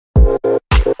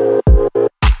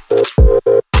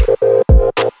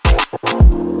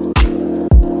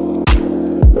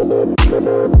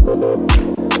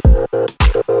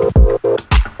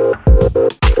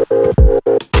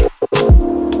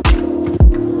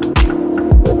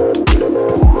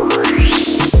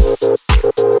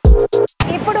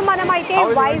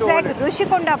వైజాగ్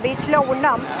ఋషికొండ బీచ్లో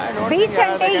ఉన్నాం. బీచ్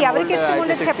అంటే ఎవరికి ఇష్టం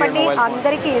ఉండదు చెప్పండి,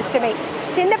 అందరికీ ఇష్టమే.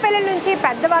 చిన్నపిల్లల నుంచి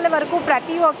పెద్దవాళ్ళ వరకు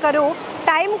ప్రతి ఒక్కరూ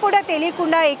టైం కూడా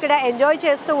తెలియకుండా ఇక్కడ ఎంజాయ్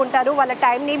చేస్తూ ఉంటారు. వాళ్ళ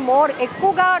టైంని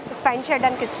ఎక్కువగా స్పెండ్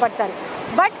చేయడానికి ఇష్టపడతారు.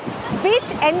 బట్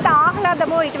బీచ్ ఎంత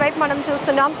ఆహ్లాదమో ఇటువైపు మనం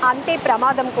చూస్తున్నాం, అంతే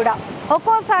ప్రమాదం కూడా.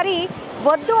 ఒక్కోసారి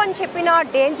వద్దు అని చెప్పిన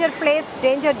డేంజర్ ప్లేస్,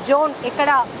 డేంజర్ జోన్,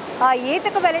 ఇక్కడ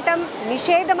ఈతకు వెళ్ళటం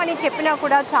నిషేధం అని చెప్పినా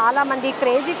కూడా చాలామంది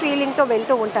క్రేజీ ఫీలింగ్తో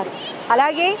వెళ్తూ ఉంటారు.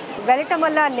 అలాగే వెళ్ళటం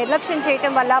వల్ల, నిర్లక్ష్యం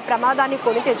చేయటం వల్ల ప్రమాదాన్ని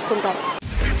కొని తెచ్చుకుంటారు.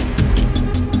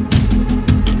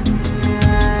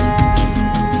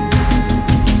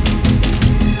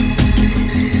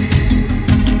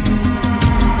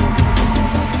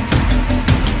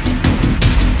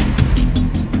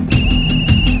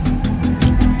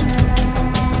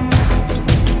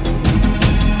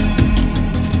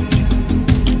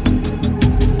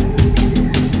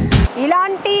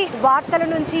 వార్తల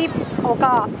నుంచి ఒక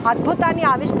అద్భుతాన్ని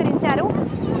ఆవిష్కరించారు,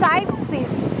 సైఫ్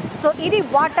సీస్. సో ఇది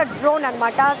వాటర్ డ్రోన్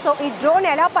అన్నమాట. సో ఈ డ్రోన్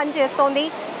ఎలా పనిచేస్తోంది,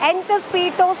 ఎంత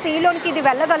స్పీడ్తో సీలోనికి ఇది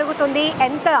వెళ్ళగలుగుతుంది,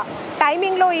 ఎంత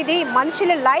టైమింగ్లో ఇది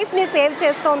మనుషుల లైఫ్ని సేవ్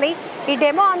చేస్తోంది, ఈ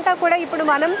డెమో అంతా కూడా ఇప్పుడు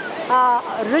మనం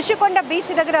ఋషికొండ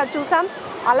బీచ్ దగ్గర చూసాం.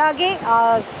 అలాగే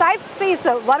సైఫ్ సీస్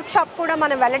వర్క్షాప్ కూడా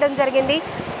మనం వెళ్ళడం జరిగింది.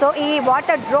 సో ఈ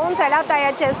వాటర్ డ్రోన్స్ ఎలా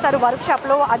తయారు చేస్తారు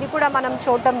వర్క్షాప్లో, అది కూడా మనం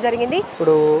చూడటం జరిగింది.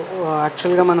 ఇప్పుడు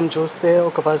యాక్చువల్గా మనం చూస్తే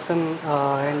ఒక పర్సన్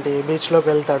బీచ్లోకి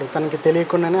వెళ్తాడు, తనకి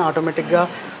తెలియకుండానే ఆటోమేటిక్గా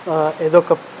ఏదో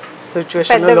ఒక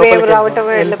సిచ్యువేషన్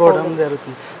వెళ్ళిపోవడం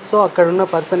జరుగుతుంది. సో అక్కడ ఉన్న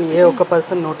పర్సన్ ఒక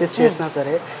పర్సన్ నోటీస్ చేసినా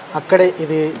సరే అక్కడే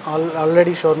ఇది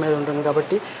ఆల్రెడీ షోర్ మీద ఉంటుంది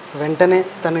కాబట్టి వెంటనే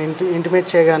తను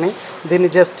ఇంటిమేట్ చేయగానే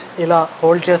దీన్ని జస్ట్ ఇలా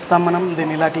హోల్డ్ చేస్తాం, మనం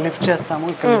దీన్ని ఇలా లిఫ్ట్ చేస్తాము.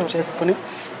 ఇక్కడ లిఫ్ట్ చేసుకుని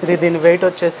దీని వెయిట్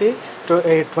వచ్చేసి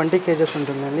 20 kgs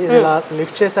ఉంటుందండి. ఇది ఇలా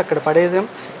లిఫ్ట్ చేసి అక్కడ పడేసాం,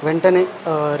 వెంటనే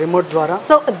రిమోట్ ద్వారా.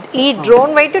 సో ఈ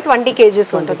డ్రోన్ వెయిట్ 20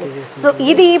 kgs ఉంటుంది. సో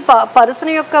ఇది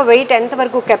పర్సన్ యొక్క వెయిట్ ఎంత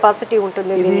వరకు కెపాసిటీ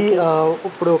ఉంటుంది? ఇది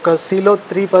ఇప్పుడు ఒక సీలో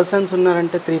 3 persons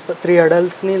ఉన్నారంటే 3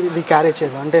 adults ని ఇది క్యారీ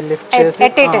చేయదు, అంటే లిఫ్ట్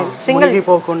చేసి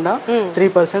మునిగిపోకుండా 3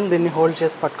 persons దీన్ని హోల్డ్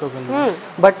చేసి పట్టుకోగలరు.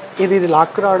 బట్ ఇది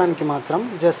లాక్ రావడానికి మాత్రం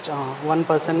జస్ట్ 1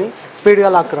 person ని స్పీడ్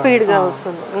గా లాక్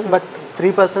వస్తుంది. బట్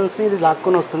 3 persons ని ఇది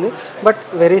లాక్కుని వస్తుంది, but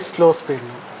very slow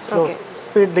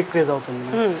speed decrease అవుతుంది.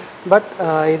 బట్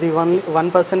ఇది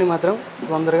 1 person ని మాత్రం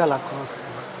తొందరగా లాక్కుని వస్తుంది.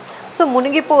 సో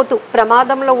మునిగిపోతూ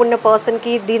ప్రమాదంలో ఉన్న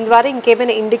పర్సన్కి దీని ద్వారా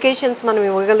ఇంకేమైనా ఇండికేషన్స్ మనం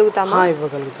ఇవ్వగలుగుతామా?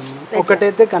 ఇవ్వగలుగుతాం.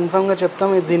 ఒకటైతే కన్ఫర్మ్గా చెప్తాం,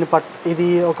 ఇది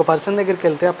ఒక పర్సన్ దగ్గరికి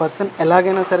వెళ్తే ఆ పర్సన్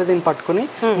ఎలాగైనా సరే దీన్ని పట్టుకుని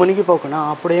మునిగిపోకుండా,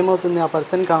 అప్పుడు ఏమవుతుంది, ఆ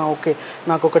పర్సన్కి ఓకే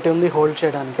నాకు ఒకటి ఉంది హోల్డ్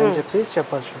చేయడానికి అని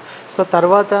చెప్పచ్చు. సో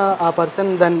తర్వాత ఆ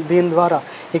పర్సన్ దీని ద్వారా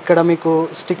ఇక్కడ మీకు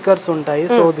స్టిక్కర్స్ ఉంటాయి,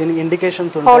 సో దీని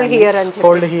ఇండికేషన్స్ ఉంటాయి,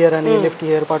 హోల్డ్ హియర్ అని, లిఫ్ట్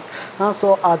హియర్ సో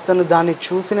అతను దాన్ని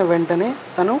చూసిన వెంటనే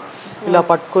తను ఇలా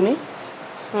పట్టుకుని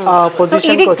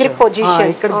ఇక్కడ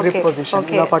గ్రిప్ పొజిషన్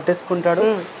ఇలా పట్టేసుకుంటాడు.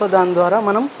 సో దాని ద్వారా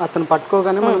మనం అతను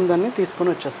పట్టుకోగానే మనం దాన్ని తీసుకుని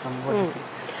వచ్చేస్తాము.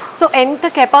 సో ఎంత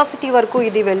కెపాసిటీ వరకు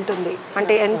ఇది వెళ్తుంది,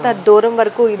 అంటే ఎంత దూరం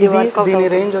వరకు ఇది? దీని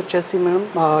రేంజ్ వచ్చేసి మనం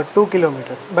 2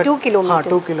 kilometers. 2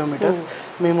 kilometers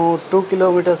మేము 2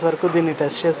 kilometers వరకు దీన్ని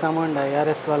టెస్ట్ చేసాము, అండ్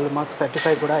IRS వాళ్ళు మాకు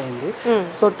సర్టిఫై కూడా అయింది.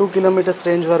 సో 2 kilometers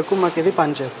రేంజ్ వరకు మాకు ఇది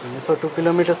పనిచేస్తుంది. సో 2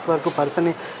 kilometers వరకు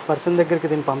పర్సన్ దగ్గరికి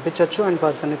దీన్ని పంపించవచ్చు అండ్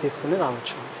పర్సన్ని తీసుకుని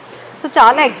రావచ్చు. సో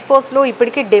చాలా ఎక్స్పోస్లో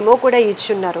ఇప్పటికీ డెమో కూడా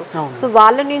ఇచ్చున్నారు. సో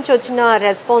వాళ్ళ నుంచి వచ్చిన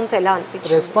రెస్పాన్స్ ఎలా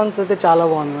అనిపించింది? రెస్పాన్స్ అయితే చాలా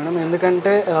బాగుంది మేడం,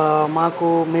 ఎందుకంటే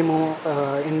మేము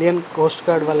ఇండియన్ కోస్ట్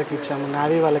గార్డ్ వాళ్ళకి ఇచ్చాము,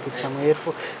 నేవీ వాళ్ళకి ఇచ్చాము,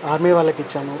 ఆర్మీ వాళ్ళకి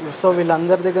ఇచ్చాము. సో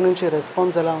వీళ్ళందరి దగ్గర నుంచి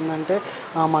రెస్పాన్స్ ఎలా ఉందంటే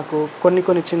మాకు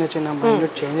కొన్ని చిన్న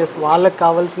మైన్యూట్ చేంజెస్ వాళ్ళకి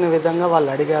కావాల్సిన విధంగా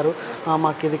వాళ్ళు అడిగారు,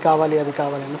 మాకు ఇది కావాలి అది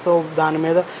కావాలి అని. సో దాని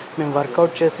మీద మేము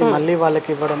వర్కౌట్ చేసి మళ్ళీ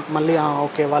వాళ్ళకి ఇవ్వడం, మళ్ళీ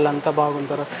ఓకే వాళ్ళంతా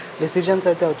బాగుంటారు, డిసిజన్స్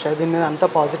అయితే వచ్చాయి. దీని మీద అంతా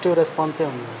పాజిటివ్ రెస్పాన్సే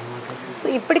ఉంది. సో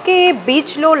ఇప్పటికే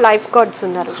బీచ్లో లైఫ్ గార్డ్స్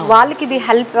ఉన్నారు, వాళ్ళకి ఇది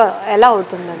హెల్ప్ ఎలా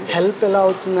అవుతుందండి? హెల్ప్ ఎలా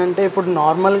అవుతుందంటే ఇప్పుడు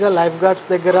నార్మల్గా లైఫ్ గార్డ్స్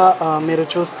దగ్గర మీరు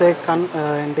చూస్తే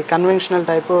కన్వెన్షనల్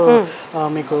టైప్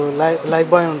మీకు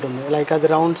లైఫ్ బాయ్ ఉంటుంది, లైక్ అది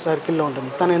రౌండ్ సర్కిల్లో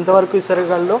ఉంటుంది, తను ఎంతవరకు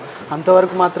ఇసరగలదో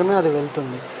అంతవరకు మాత్రమే అది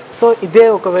వెళ్తుంది. సో ఇదే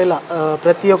ఒకవేళ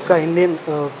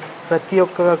ప్రతి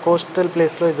ఒక్క కోస్టల్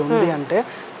ప్లేస్లో ఇది ఉంది అంటే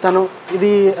తను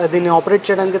దీన్ని ఆపరేట్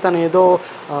చేయడానికి తను ఏదో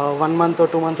 1 month or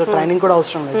 2 months ట్రైనింగ్ కూడా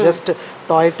అవసరం లేదు, జస్ట్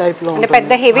టాయ్ టైప్ లో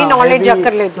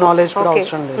నాలెడ్జ్ కూడా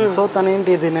అవసరం లేదు. సో తను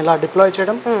దీన్ని ఇలా డిప్లాయ్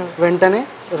చేయడం, వెంటనే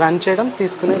రన్ చేయడం,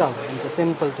 తీసుకుని రావడం,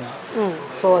 సింపుల్ థింగ్.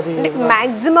 సో అది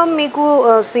మాక్సిమం మీకు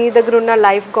సీ దగ్గర ఉన్న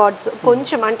లైఫ్ గార్డ్స్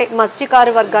కొంచెం అంటే మత్స్యకార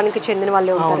వర్గానికి చెందిన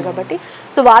వాళ్ళే ఉంటారు కాబట్టి,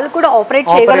 సో వాళ్ళు కూడా ఆపరేట్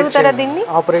చేయగలుగుతారా దీన్ని?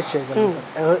 ఆపరేట్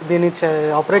చేయగలుగుతారు. దీన్ని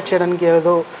ఆపరేట్ చేయడానికి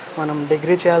ఏదో మనం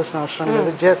డిగ్రీ చేయాల్సిన అవసరం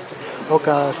లేదు, జస్ట్ ఒక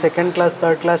 2nd class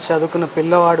 3rd class చదువుకున్న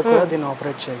పిల్లవాడు కూడా దీన్ని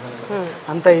ఆపరేట్ చేయగలరు.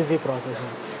 అంత ఈజీ ప్రాసెస్.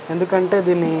 ఎందుకంటే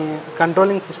దీని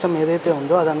కంట్రోలింగ్ సిస్టమ్ ఏదైతే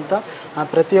ఉందో అదంతా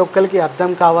ప్రతి ఒక్కరికి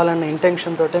అర్థం కావాలన్న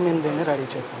ఇంటెన్షన్ తోటే మేము దీన్ని రెడీ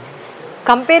చేసాము.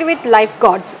 కంపేర్ విత్ లైఫ్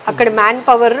గార్డ్స్, అక్కడ మ్యాన్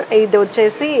పవర్, ఇది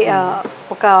వచ్చేసి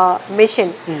ఒక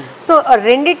మిషన్. సో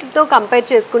రెండిటితో కంపేర్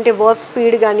చేసుకుంటే వర్క్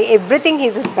స్పీడ్ కానీ ఎవ్రీథింగ్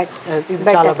ఈజ్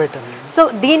చాలా బెటర్. సో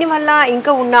దీనివల్ల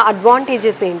ఇంకా ఉన్న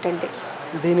అడ్వాంటేజెస్ ఏంటంటే?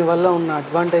 దీనివల్ల ఉన్న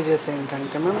అడ్వాంటేజెస్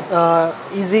ఏంటంటే మ్యామ్,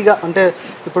 ఈజీగా అంటే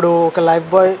ఇప్పుడు ఒక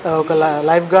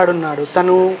లైఫ్ గార్డ్ ఉన్నాడు,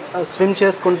 తను స్విమ్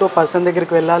చేసుకుంటూ పర్సన్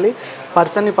దగ్గరికి వెళ్ళాలి,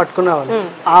 పర్సన్ని పట్టుకుని రావాలి.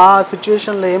 ఆ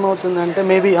సిచ్యువేషన్లో ఏమవుతుందంటే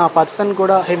మేబీ ఆ పర్సన్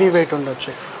కూడా హెవీ వెయిట్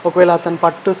ఉండొచ్చు, ఒకవేళ అతను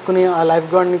పట్టుకుని ఆ లైఫ్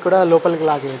గార్డ్ని కూడా లోపలికి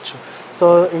లాగేయచ్చు. సో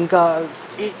ఇంకా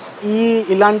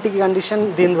ఇలాంటి కండిషన్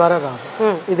దీని ద్వారా రాదు.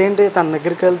 ఇదేంటి, తన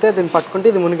దగ్గరికి వెళ్తే దీన్ని పట్టుకుంటే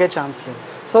ఇది మునిగే ఛాన్స్ లేదు,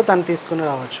 సో తను తీసుకుని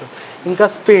రావచ్చు. ఇంకా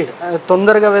స్పీడ్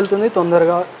తొందరగా వెళ్తుంది,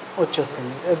 తొందరగా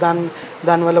వచ్చేస్తుంది,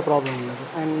 దానివల్ల ప్రాబ్లం ఉండదు.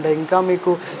 అండ్ ఇంకా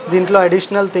మీకు దీంట్లో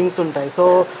అడిషనల్ థింగ్స్ ఉంటాయి. సో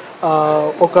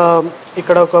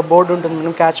ఇక్కడ ఒక బోర్డు ఉంటుంది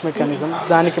మనం, క్యాచ్ మెకానిజం.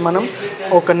 దానికి మనం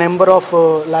ఒక నెంబర్ ఆఫ్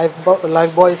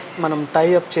లైఫ్ బాయ్స్ మనం టై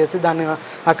అప్ చేసి దాన్ని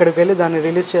అక్కడికి వెళ్ళి దాన్ని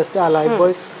రిలీజ్ చేస్తే ఆ లైఫ్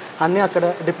బాయ్స్ అన్నీ అక్కడ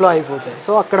డిప్లాయ్ అయిపోతాయి.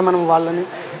 సో అక్కడ మనం వాళ్ళని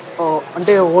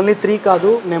అంటే ఓన్లీ 3 కాదు,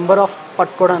 నెంబర్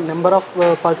ఆఫ్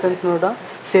పర్సన్స్ కూడా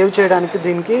సేవ్ చేయడానికి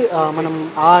దీనికి మనం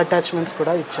ఆ అటాచ్మెంట్స్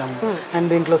కూడా ఇచ్చాము. అండ్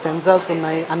దీంట్లో సెన్సార్స్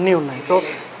ఉన్నాయి, అన్నీ ఉన్నాయి. సో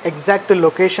ఎగ్జాక్ట్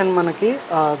లొకేషన్ మనకి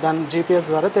దాని GPS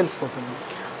ద్వారా తెలిసిపోతుంది.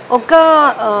 ఒక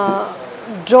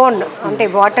డ్రోన్ అంటే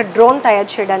వాటర్ డ్రోన్ తయారు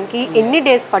చేయడానికి ఎన్ని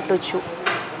డేస్ పట్టొచ్చు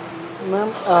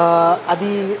మ్యామ్?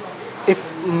 అది ఇఫ్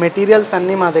మెటీరియల్స్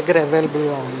అన్నీ మా దగ్గర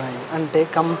అవైలబుల్గా ఉన్నాయి అంటే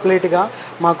కంప్లీట్గా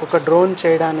మాకు ఒక డ్రోన్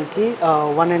చేయడానికి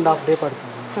 1.5 డే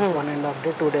పడుతుంది. 1.5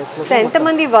 డే 2 డేస్లో.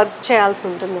 ఎంతమంది వర్క్ చేయాల్సి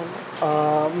ఉంటుందండి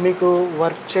మీకు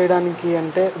వర్క్ చేయడానికి?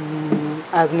 అంటే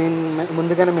యాజ్ నేను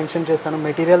ముందుగానే మెన్షన్ చేశాను,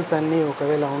 మెటీరియల్స్ అన్నీ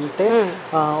ఒకవేళ ఉంటే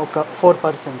ఒక 4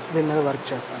 పర్సన్స్ దీని మీద వర్క్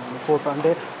చేస్తాను. 4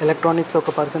 అంటే ఎలక్ట్రానిక్స్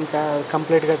ఒక పర్సన్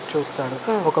కంప్లీట్గా చూస్తాడు,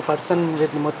 ఒక పర్సన్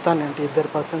వీటిని మొత్తాన్ని అంటే 2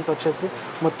 పర్సన్స్ వచ్చేసి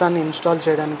మొత్తాన్ని ఇన్స్టాల్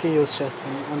చేయడానికి యూజ్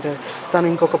చేస్తాను. అంటే తను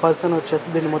ఇంకొక పర్సన్ వచ్చేసి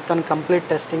దీన్ని మొత్తాన్ని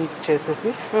కంప్లీట్ టెస్టింగ్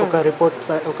చేసేసి ఒక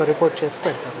రిపోర్ట్ చేసి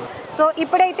పెడతారు. సో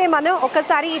ఇప్పుడైతే మనం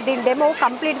ఒకసారి దీని డెమో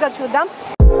కంప్లీట్గా చూద్దాం.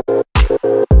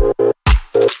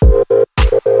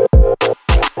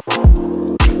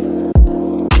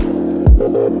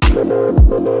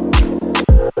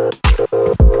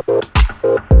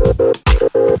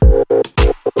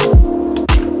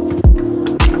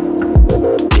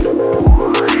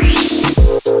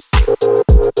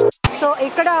 సో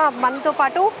ఇక్కడ మనతో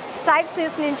పాటు సైట్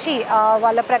సీస్ నుంచి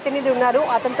వాళ్ళ ప్రతినిధి ఉన్నారు,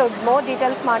 అతనితో మోర్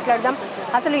డీటెయిల్స్ మాట్లాడదాం.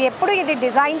 అసలు ఎప్పుడు ఇది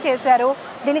డిజైన్ చేశారు,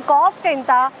 దీని కాస్ట్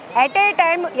ఎంత, ఎట్ ఏ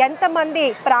టైం ఎంతమంది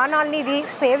ప్రాణాలని ఇది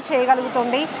సేవ్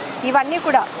చేయగలుగుతుంది, ఇవన్నీ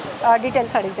కూడా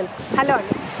డీటెయిల్స్ అడిగి తెలుసుకో. హలో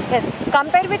అండి. Yes,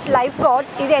 compare with life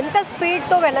guards ఇది ఎంత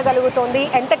స్పీడ్తో వెళ్ళగలుగుతుంది,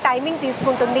 ఎంత టైమింగ్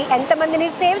తీసుకుంటుంది, ఎంతమందిని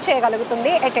సేవ్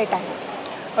చేయగలుగుతుంది at a time?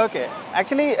 Okay,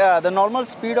 actually the normal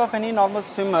speed of any normal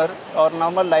swimmer or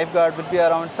normal lifeguard would be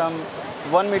around some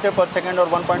 1 meter per second or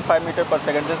 1.5 meter per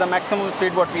second. This is the maximum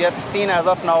speed what we have seen as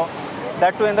of now,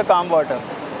 that too in the calm water.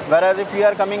 Whereas if we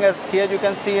are coming as here you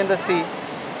can see in the sea,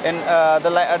 in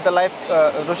at the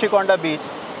Rushikonda beach,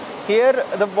 here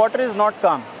the water is not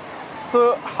calm. So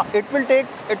it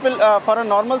will for a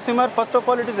normal swimmer, first of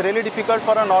all it is really difficult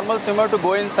for a normal swimmer to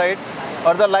go inside,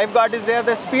 or the lifeguard is there,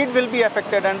 the speed will be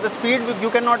affected, and the speed you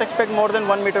cannot expect more than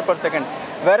 1 meter per second.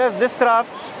 Whereas this craft,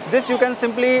 you can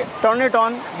simply turn it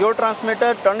on, your transmitter,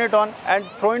 turn it on and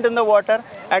throw it in the water,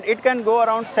 and it can go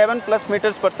around 7+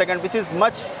 meters per second, which is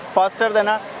much faster than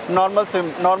a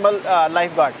normal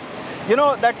lifeguard. You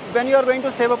know that when you are going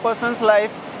to save a person's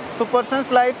life,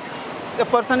 a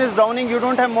person is drowning, you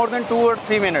don't have more than 2 or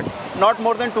 3 minutes, not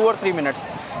more than 2 or 3 minutes.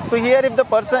 So here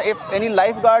if any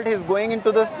lifeguard is going into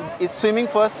this, is swimming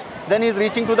first, then he is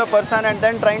reaching to the person and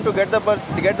then trying to get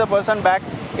the person back,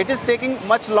 it is taking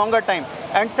much longer time.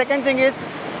 And second thing is,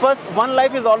 first one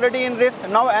life is already in risk,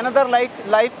 now another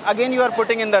life again you are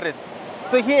putting in the risk.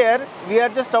 So here we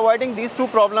are just avoiding these 2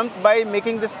 problems by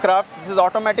making this craft. This is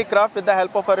automatic craft with the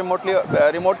help of a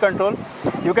remote control.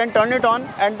 You can turn it on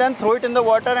and then throw it in the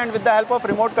water, and with the help of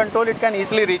remote control it can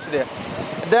easily reach there.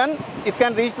 Then it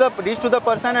can reach to the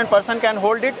person, and person can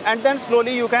hold it, and then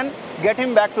slowly you can get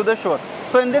him back to the shore.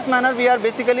 So in this manner we are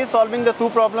basically solving the 2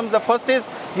 problems. The first is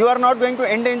you are not going to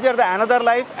endanger the another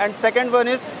life, and second one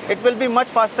is it will be much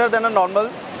faster than a normal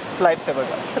lifesaver.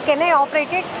 So can I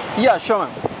operate it? Yeah, sure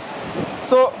ma'am.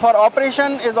 So for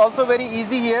operation is also very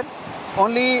easy here.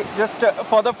 Only just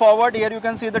for the forward, here you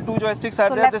can see the 2 joysticks are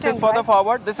there. This is for the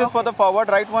forward, this is for the forward,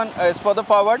 right one is for the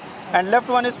forward, and left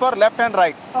one is for left and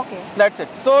right. Okay. That's it.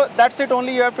 So that's it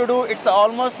only you have to do. It's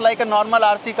almost like a normal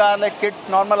RC car, like kids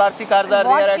normal RC cars are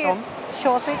there at home.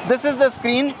 Shows it. This is the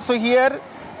screen. So here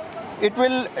it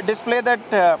will display that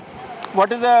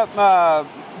what is the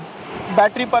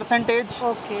battery percentage,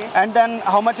 Okay. and then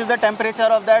how much is the temperature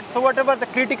of that. So whatever the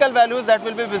critical values, that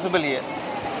will be visible here.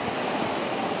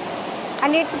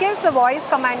 And it gives the voice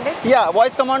commanded. Yeah,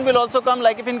 voice command will also come,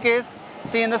 like if in case,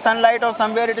 see in the sunlight or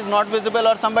somewhere it is not visible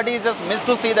or somebody just missed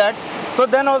to see that. So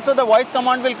then also the voice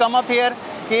command will come up here.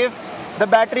 If the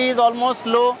battery is almost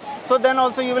low, so then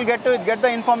also you will get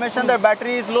the information that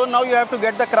battery is low. Now you have to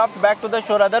get the craft back to the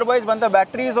shore. Otherwise, when the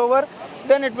battery is over,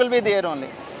 then it will be there only.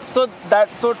 So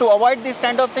to avoid these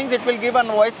kind of things, it will give a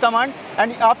voice command,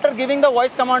 and after giving the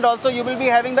voice command also, you will be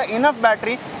having the enough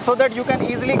battery so that you can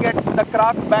easily get the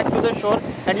craft back to the shore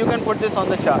and you can put this on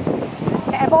the chart.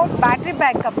 About battery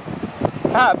backup.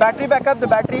 Battery backup, the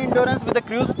battery endurance with the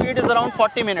cruise speed is around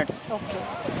 40 minutes. Okay.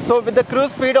 So with the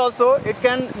cruise speed also, it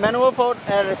can maneuver for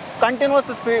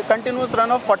continuous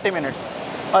run of 40 minutes.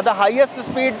 The highest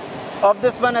speed of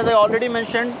this one, as I already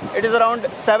mentioned, it is around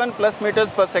 7+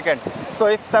 meters per second. So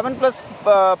if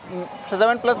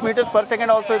 7+ meters per second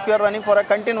also, if you are running for a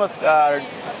continuous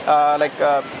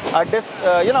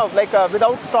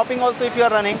without stopping also, if you are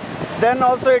running, then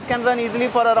also it can run easily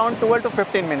for around 12 to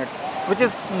 15 minutes, which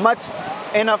is much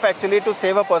enough actually to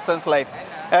save a person's life.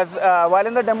 As while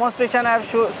in the demonstration I have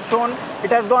shown,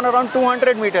 it has gone around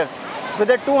 200 meters. With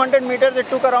the 200 meters, it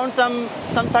took around some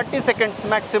 30 seconds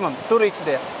maximum to reach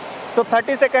there. So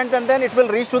 30 seconds, and then it will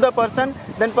reach to the person,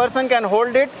 then person can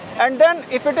hold it, and then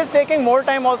if it is taking more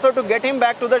time also to get him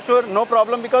back to the shore, no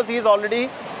problem, because he is already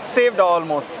saved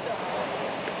almost.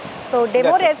 So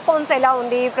demo That's it. response ela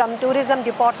undi from tourism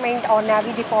department or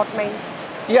Navy department?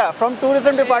 Yeah, from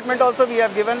tourism department also we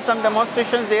have given some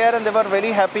demonstrations there, and they were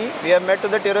very happy. We have met to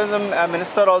the tourism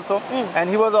minister also, and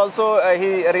he was also,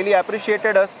 he really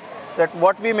appreciated us, that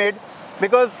what we made.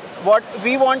 Because what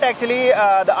we want actually,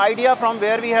 the idea from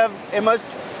where we have emerged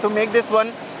to make this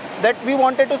one, that we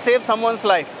wanted to save someone's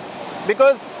life.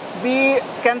 Because we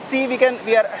can see, we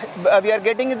are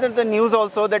getting into the news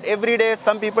also that every day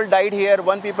some people died here,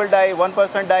 1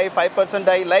 person die, 5%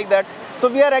 die, like that. So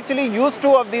we are actually used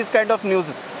to of these kind of news.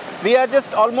 We are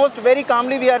just almost very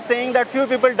calmly, we are saying that few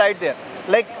people died there.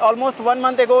 Like almost 1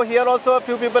 month ago, here also a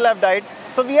few people have died.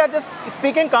 So we are just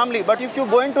speaking calmly, but if you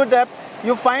go into depth,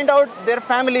 you find out their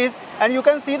families, and you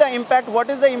can see the impact, what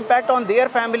is the impact on their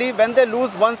family when they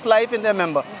lose one's life in their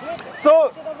member.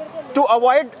 So to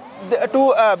avoid,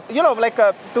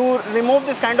 to remove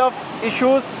this kind of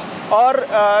issues, or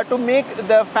to make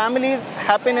the family's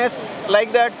happiness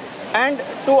like that, and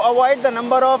to avoid the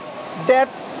number of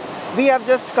deaths, we have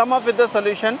just come up with the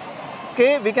solution.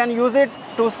 Okay, we can use it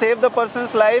to save the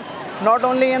person's life, not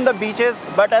only in the beaches,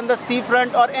 but on the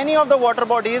seafront or any of the water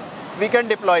bodies, we can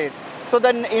deploy it. So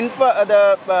the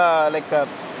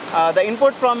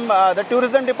input from the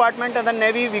tourism department and the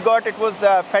Navy we got, it was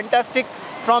fantastic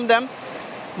from them.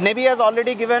 Navy has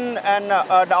already given an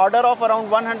order of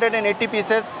around 180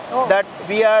 pieces that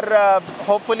we are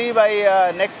hopefully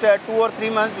by next 2 or 3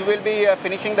 months we will be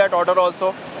finishing that order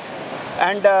also.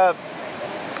 And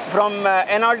from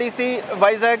NRDC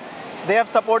Vizag, they have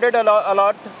supported a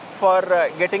lot for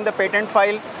getting the patent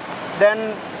file.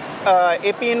 Then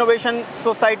AP Innovation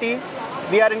Society,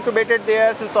 we are incubated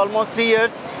there since almost 3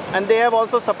 years, and they have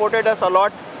also supported us a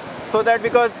lot. So that,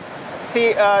 because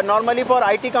see, normally for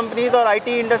IT companies or IT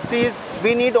industries,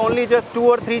 we need only just 2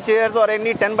 or 3 chairs, or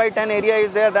any 10 by 10 area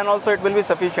is there, then also it will be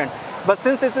sufficient. But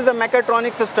since this is a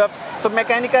mechatronics stuff, so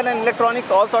mechanical and electronics,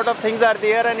 all sort of things are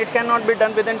there, and it cannot be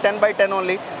done within 10 by 10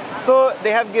 only. So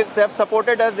they have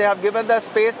supported us, they have given the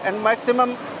space, and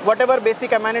maximum whatever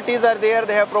basic amenities are there,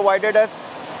 they have provided us.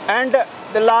 And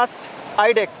the last,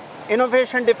 IDEX,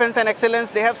 Innovation, Defense and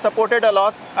Excellence, they have supported a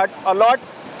lot,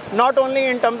 not only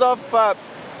in terms of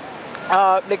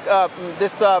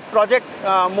this project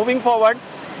moving forward,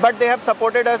 but they have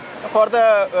supported us for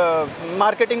the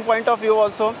marketing point of view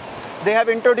also. They have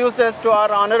introduced us to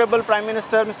our Honorable Prime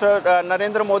Minister, Mr.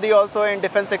 Narendra Modi, also in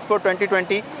Defense Expo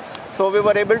 2020. So we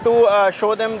were able to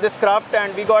show them this craft,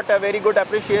 and we got a very good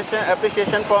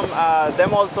appreciation from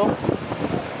them also.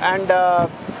 And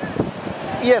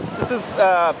yes, this is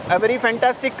a very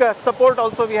fantastic support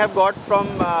also we have got from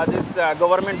these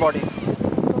government bodies.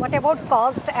 So what about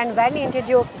cost, and when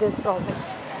introduced this project?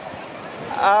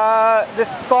 This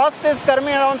cost is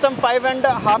coming around some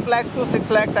 5.5 lakhs to 6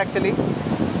 lakhs actually.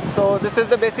 So this is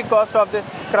the basic cost of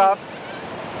this craft.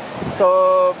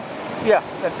 So yeah,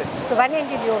 that's it. So when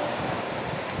introduced?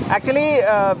 Actually,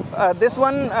 this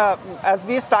one, as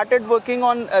we started working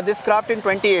on this craft in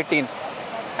 2018,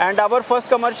 and our first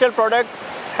commercial product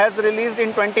has released in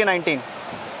 2019.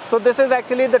 So this is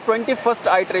actually the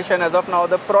 21st iteration as of now.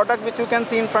 The product which you can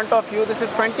see in front of you, this is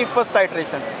 21st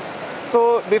iteration.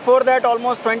 So before that,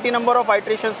 almost 20 number of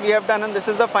iterations we have done, and this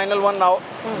is the final one now.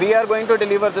 We are going to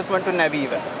deliver this one to Navy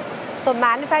even. So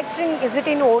manufacturing, is it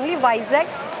in only Vizag?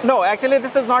 No, actually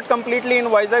this is not completely in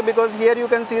Vizag, because here you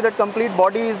can see that complete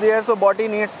body is there. So body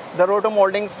needs the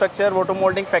rotomolding structure,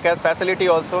 rotomolding facility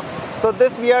also. So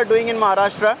this we are doing in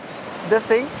Maharashtra, this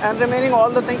thing, and remaining all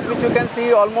the things which you can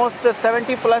see, almost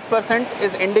 70+%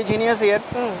 is indigenous here.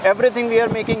 Everything we are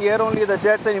making here only, the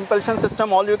jets and impulsion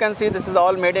system, all you can see, this is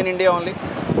all made in India only.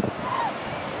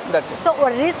 That's it. So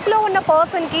రిస్క్లో ఉన్న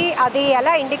పర్సన్కి అది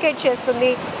ఎలా indicate చేస్తుంది?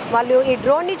 వాళ్ళు ఈ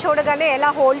డ్రోన్ని చూడగానే ఎలా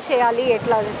hold చేయాలి,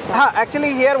 ఎట్లా?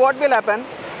 Actually here what will happen,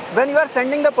 when you are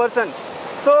sending the person,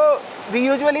 so we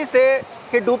usually say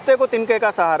कि डूबते को तिनके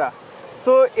का सहारा.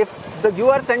 So if you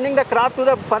are sending the craft to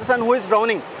the person who is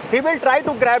drowning, he will try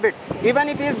to grab it. Even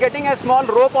if he is getting a small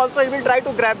rope also, he will try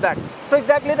to grab that. So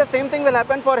exactly the same thing will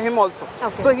happen for him also.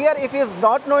 Okay. So here if he is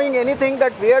not knowing anything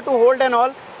that where to hold and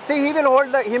all, see, he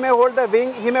may hold the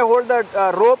wing, he may hold the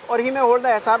rope, or he may hold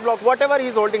the SR block, whatever he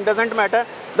is holding, doesn't matter.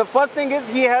 The first thing is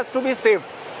he has to be saved.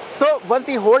 So once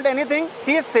he hold anything,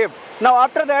 he is saved. Now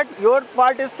after that, your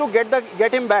part is to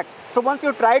get him back. So once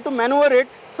you try to maneuver it,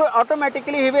 so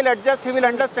automatically he will adjust, he will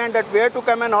understand that where to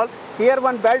come and all. Here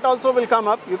one belt also will come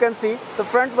up, you can see. The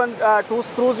front one, 2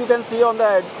 screws you can see on the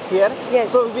edge here.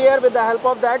 Yes. So here with the help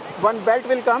of that, one belt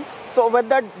will come. So with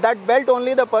that belt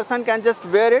only the person can just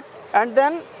wear it, and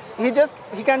then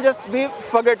he can just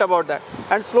forget about that,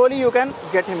 and slowly you can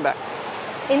get him back.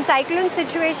 In cyclone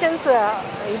situations,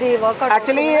 ఇది work out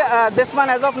Actually, this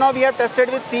one as of now we have tested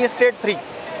with sea state 3.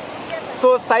 So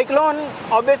cyclone,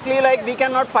 obviously, like we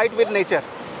cannot fight with nature.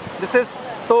 This is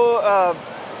so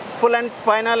full and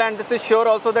final, and this is sure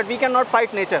also that we cannot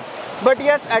fight nature. But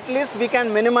yes, at least we can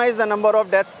minimize the number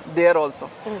of deaths there also.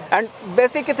 And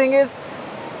basic thing is,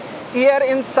 here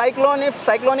in cyclone, if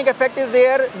cyclonic effect is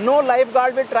there, no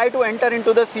lifeguard will try to enter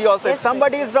into the sea also. Yes, If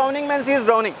somebody is drowning, means he is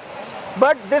drowning.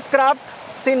 But this craft,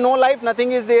 see, no life,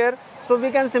 nothing is there, so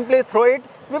we can simply throw it.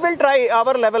 We will try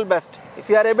our level best. If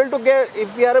we are able to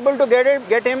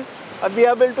get him, we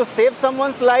are able to save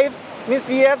someone's life, means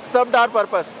we have served our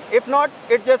purpose. If not,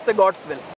 it's just the God's will.